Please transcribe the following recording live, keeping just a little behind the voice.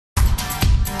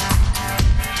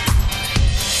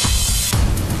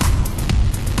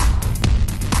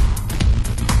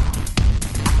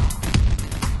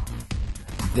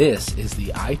This is the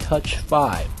iTouch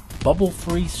 5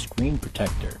 bubble-free screen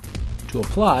protector. To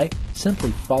apply, simply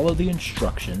follow the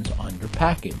instructions on your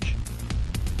package.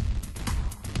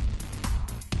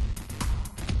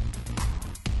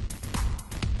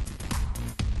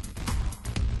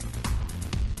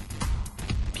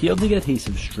 Peel the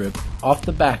adhesive strip off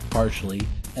the back partially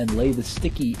and lay the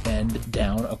sticky end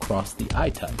down across the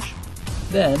iTouch.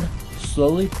 Then,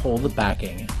 slowly pull the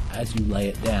backing as you lay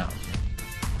it down.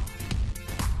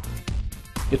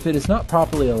 If it is not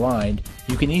properly aligned,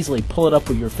 you can easily pull it up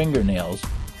with your fingernails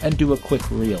and do a quick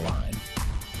realign.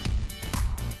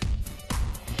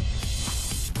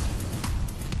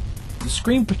 The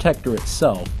screen protector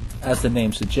itself, as the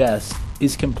name suggests,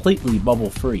 is completely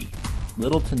bubble-free,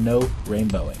 little to no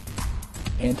rainbowing,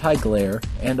 anti-glare,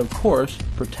 and of course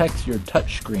protects your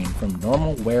touchscreen from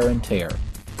normal wear and tear.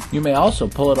 You may also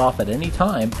pull it off at any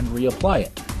time and reapply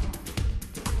it.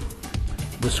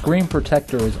 The screen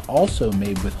protector is also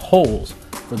made with holes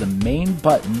for the main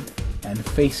button and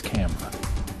face camera.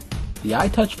 The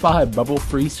iTouch 5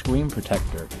 bubble-free screen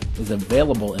protector is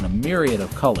available in a myriad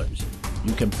of colors.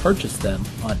 You can purchase them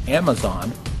on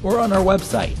Amazon or on our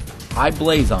website,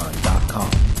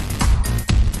 i-Blason.com.